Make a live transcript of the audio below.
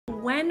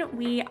When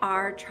we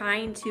are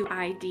trying to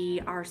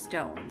ID our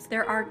stones,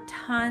 there are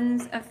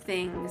tons of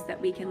things that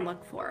we can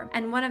look for.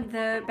 And one of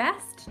the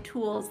best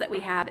tools that we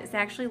have is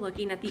actually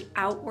looking at the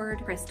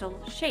outward crystal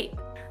shape.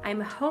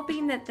 I'm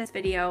hoping that this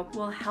video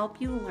will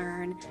help you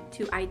learn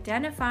to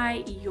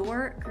identify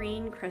your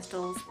green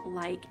crystals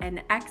like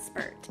an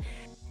expert.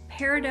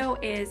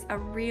 Peridot is a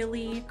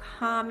really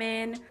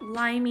common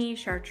limey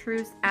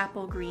chartreuse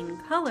apple green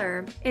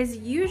color, is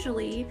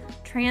usually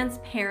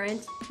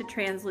transparent to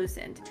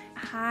translucent.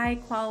 High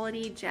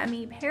quality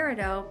gemmy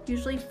peridot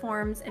usually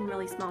forms in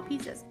really small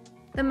pieces.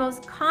 The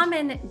most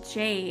common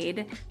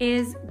jade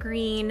is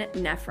green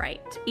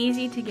nephrite.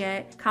 Easy to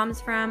get,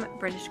 comes from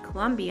British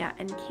Columbia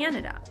and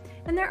Canada.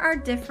 And there are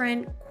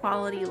different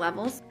quality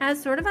levels.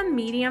 As sort of a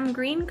medium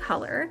green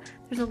color,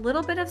 there's a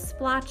little bit of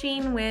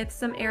splotching with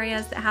some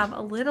areas that have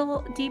a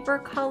little deeper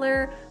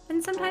color,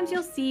 and sometimes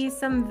you'll see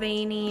some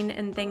veining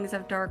and things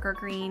of darker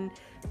green.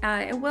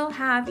 It will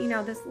have,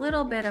 this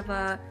little bit of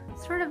a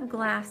sort of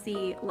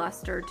glassy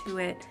luster to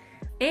it.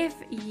 If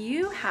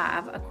you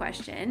have a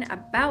question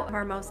about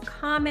our most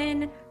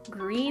common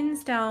green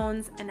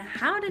stones and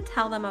how to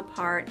tell them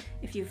apart,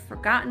 if you've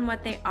forgotten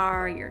what they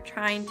are, you're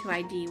trying to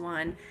ID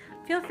one,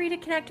 feel free to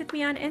connect with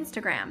me on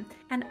Instagram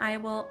and I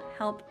will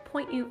help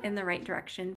point you in the right direction.